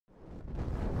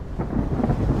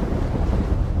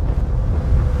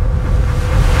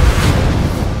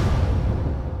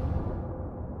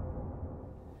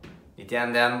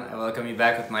Nithyanandam, I welcome you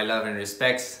back with my love and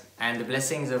respects and the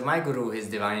blessings of my Guru, His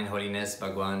Divine Holiness,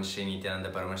 Bhagwan Shri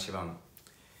Nithyananda Paramashiva.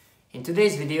 In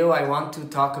today's video, I want to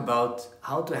talk about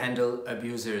how to handle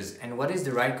abusers and what is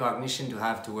the right cognition to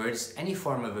have towards any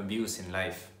form of abuse in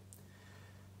life.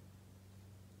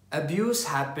 Abuse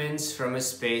happens from a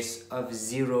space of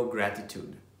zero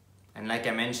gratitude. And like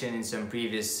I mentioned in some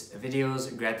previous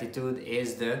videos, gratitude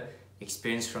is the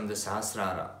experience from the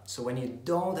Sahasrara. So when you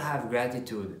don't have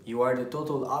gratitude, you are the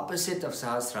total opposite of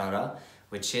Sahasrara,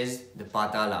 which is the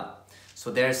Patala.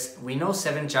 So we know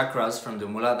 7 chakras from the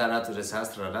Muladhara to the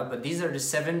Sahasrara, but these are the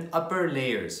 7 upper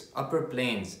layers, upper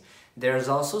planes. There's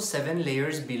also 7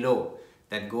 layers below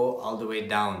that go all the way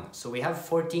down. So we have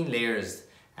 14 layers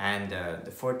and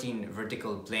the 14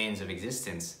 vertical planes of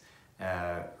existence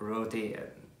rotate.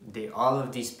 All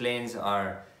of these planes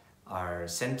are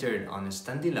centered on a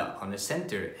standila, on a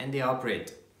center, and they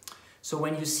operate. So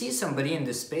when you see somebody in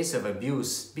the space of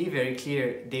abuse, be very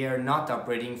clear, they are not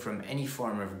operating from any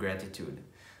form of gratitude.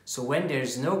 So when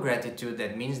there's no gratitude,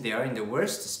 that means they are in the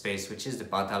worst space, which is the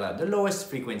Patala, the lowest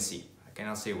frequency. I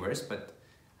cannot say worst, but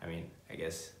I mean, I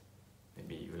guess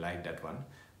maybe you like that one,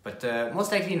 but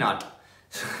most likely not.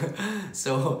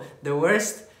 So the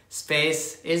worst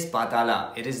space is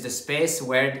Patala. It is the space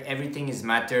where everything is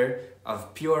matter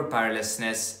of pure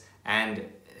powerlessness and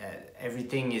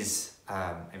everything is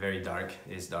very dark.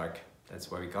 It is dark. That's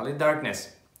why we call it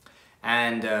darkness.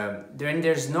 And then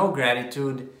there's no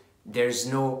gratitude, there's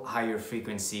no higher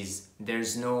frequencies,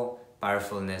 there's no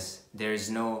powerfulness, there's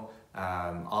no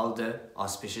all the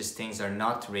auspicious things are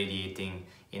not radiating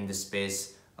in the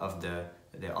space of the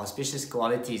auspicious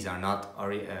qualities are not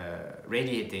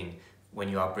radiating when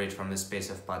you operate from the space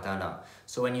of Patala.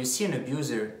 So when you see an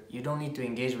abuser, you don't need to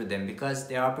engage with them because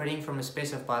they're operating from a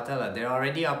space of Patala. They're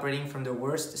already operating from the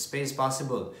worst space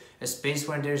possible, a space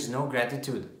where there's no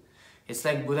gratitude. It's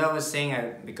like Buddha was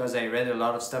saying, because I read a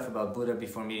lot of stuff about Buddha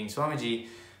before meeting Swamiji,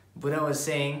 Buddha was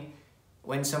saying,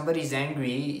 when somebody's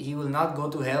angry, he will not go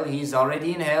to hell, he's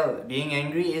already in hell. Being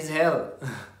angry is hell.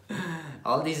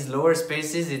 All these lower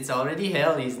spaces, it's already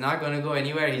hell. He's not going to go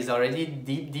anywhere. He's already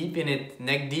deep in it,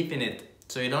 neck deep in it.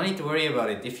 So you don't need to worry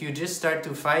about it. If you just start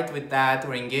to fight with that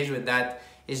or engage with that,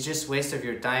 it's just waste of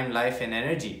your time, life and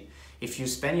energy. If you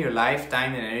spend your life,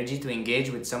 time and energy to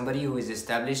engage with somebody who is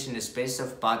established in the space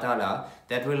of Patala,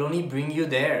 that will only bring you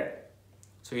there.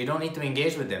 So you don't need to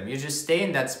engage with them. You just stay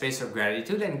in that space of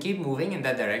gratitude and keep moving in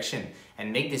that direction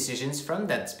and make decisions from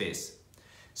that space.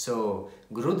 So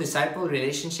Guru-disciple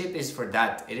relationship is for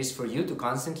that. It is for you to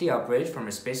constantly operate from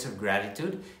a space of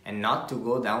gratitude and not to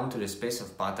go down to the space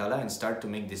of Patala and start to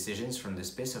make decisions from the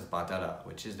space of Patala,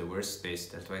 which is the worst space.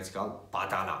 That's why it's called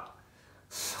Patala.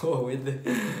 So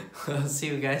I'll see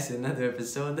you guys in another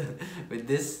episode with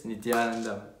this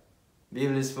Nithyanandam. Be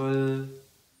blissful.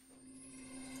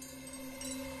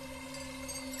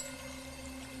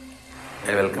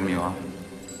 I welcome you all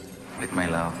with my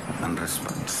love and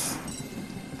respect.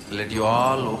 Let you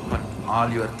all open all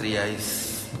your 3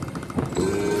 eyes.